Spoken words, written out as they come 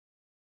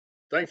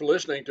Thanks for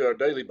listening to our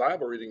daily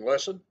Bible reading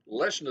lesson. The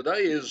lesson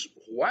today is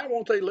why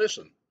won't they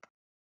listen?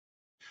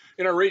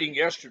 In our reading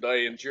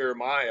yesterday in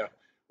Jeremiah,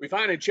 we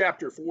find in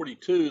chapter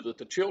 42 that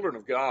the children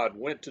of God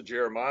went to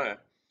Jeremiah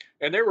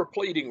and they were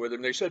pleading with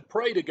him. They said,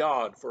 "Pray to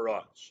God for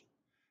us."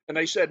 And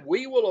they said,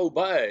 "We will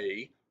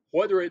obey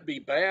whether it be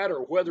bad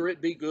or whether it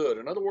be good."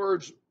 In other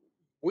words,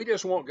 we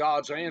just want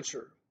God's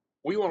answer.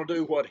 We want to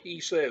do what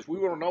he says. We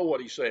want to know what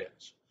he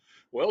says.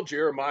 Well,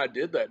 Jeremiah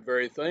did that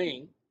very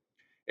thing.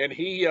 And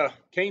he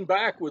came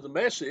back with a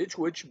message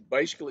which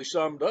basically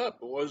summed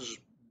up was,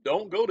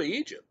 don't go to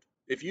Egypt.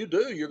 If you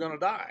do, you're going to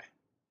die.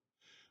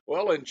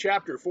 Well, in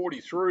chapter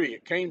 43,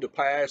 it came to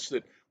pass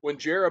that when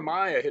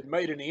Jeremiah had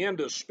made an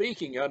end of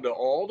speaking unto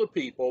all the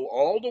people,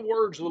 all the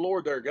words of the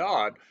Lord their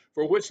God,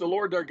 for which the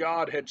Lord their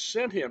God had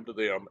sent him to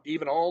them,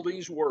 even all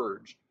these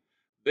words,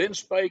 then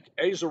spake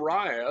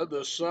Azariah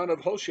the son of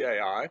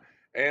Hoshai,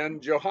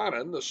 and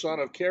Johanan the son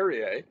of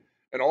Kareah,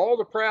 and all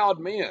the proud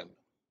men,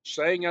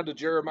 saying unto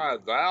Jeremiah,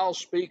 Thou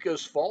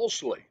speakest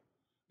falsely.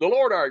 The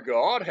Lord our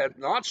God hath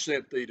not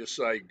sent thee to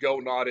say, Go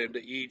not into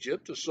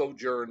Egypt to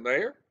sojourn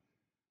there.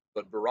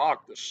 But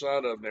Barak the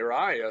son of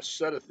Neriah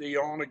setteth thee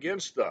on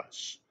against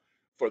us,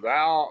 for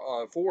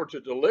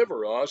to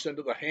deliver us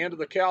into the hand of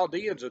the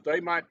Chaldeans, that they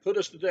might put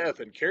us to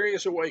death and carry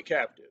us away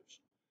captives.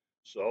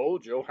 So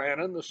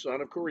Johanan the son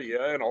of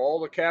Kareah and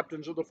all the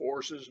captains of the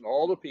forces and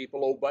all the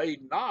people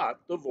obeyed not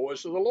the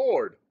voice of the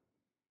Lord.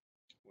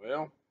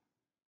 Well,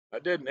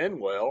 that didn't end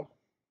well.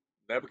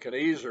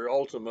 Nebuchadnezzar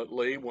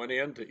ultimately went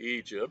into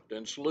Egypt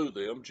and slew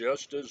them,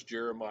 just as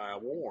Jeremiah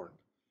warned.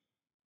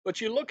 But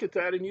you look at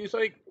that and you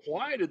think,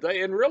 why did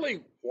they, and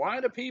really,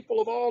 why do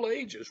people of all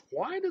ages,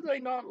 why do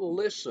they not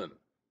listen?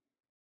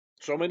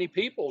 So many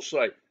people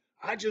say,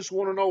 I just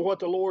want to know what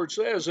the Lord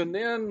says, and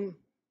then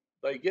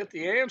they get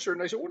the answer and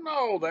they say, well,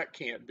 no, that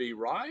can't be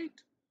right.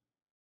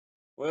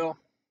 Well,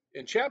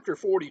 in chapter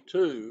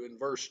 42, in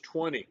verse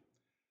 20,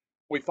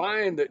 we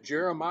find that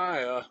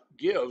Jeremiah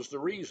gives the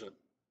reason.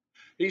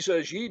 He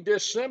says, Ye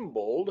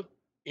dissembled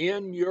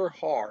in your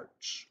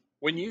hearts,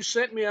 when you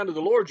sent me unto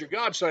the Lord your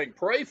God, saying,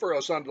 Pray for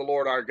us unto the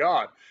Lord our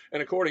God,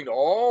 and according to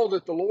all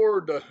that the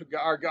Lord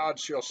our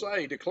God shall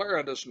say, declare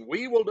unto us, and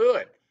we will do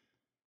it.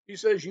 He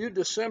says, You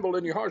dissembled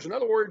in your hearts. In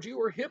other words, you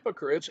were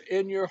hypocrites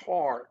in your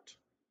heart.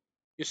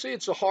 You see,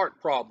 it's a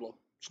heart problem.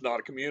 It's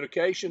not a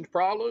communications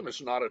problem.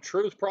 It's not a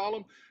truth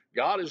problem.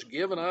 God has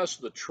given us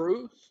the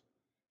truth.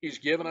 He's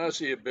given us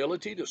the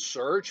ability to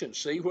search and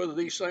see whether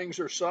these things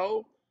are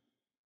so.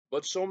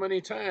 But so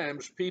many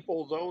times,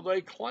 people, though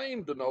they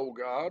claim to know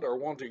God or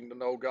wanting to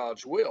know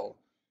God's will,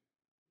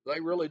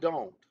 they really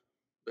don't.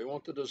 They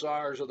want the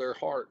desires of their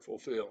heart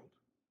fulfilled.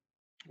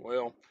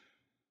 Well,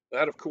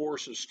 that, of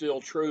course, is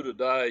still true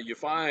today. You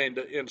find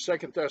in 2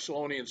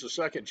 Thessalonians, the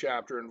second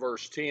chapter, in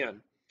verse 10,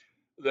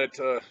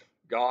 that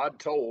God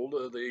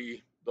told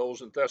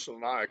those in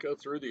Thessalonica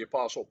through the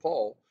Apostle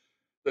Paul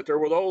that there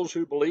were those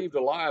who believed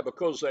a lie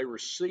because they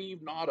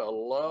received not a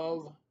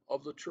love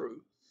of the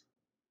truth.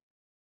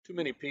 Too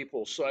many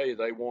people say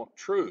they want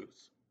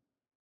truth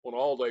when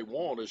all they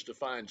want is to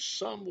find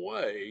some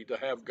way to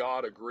have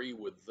God agree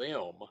with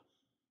them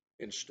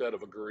instead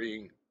of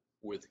agreeing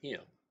with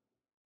Him.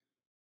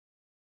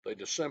 They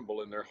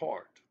dissemble in their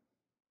heart.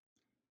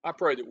 I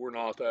pray that we're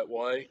not that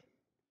way.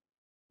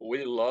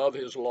 We love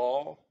His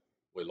law,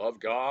 we love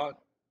God,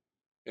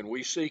 and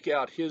we seek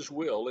out His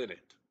will in it.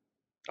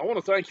 I want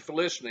to thank you for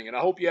listening, and I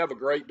hope you have a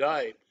great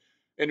day.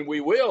 And we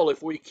will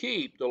if we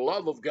keep the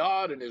love of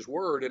God and His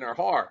Word in our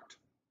heart.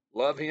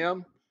 Love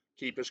Him,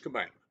 keep His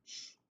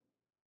commandments.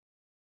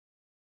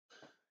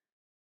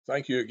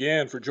 Thank you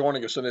again for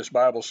joining us in this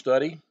Bible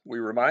study. We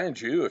remind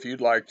you, if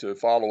you'd like to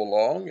follow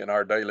along in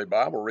our daily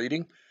Bible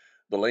reading,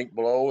 the link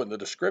below in the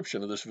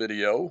description of this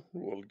video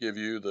will give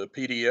you the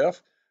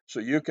PDF so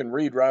you can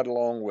read right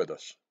along with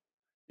us.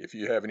 If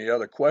you have any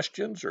other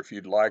questions or if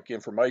you'd like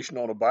information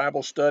on a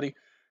Bible study,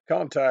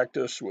 contact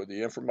us with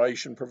the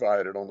information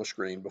provided on the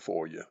screen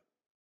before you.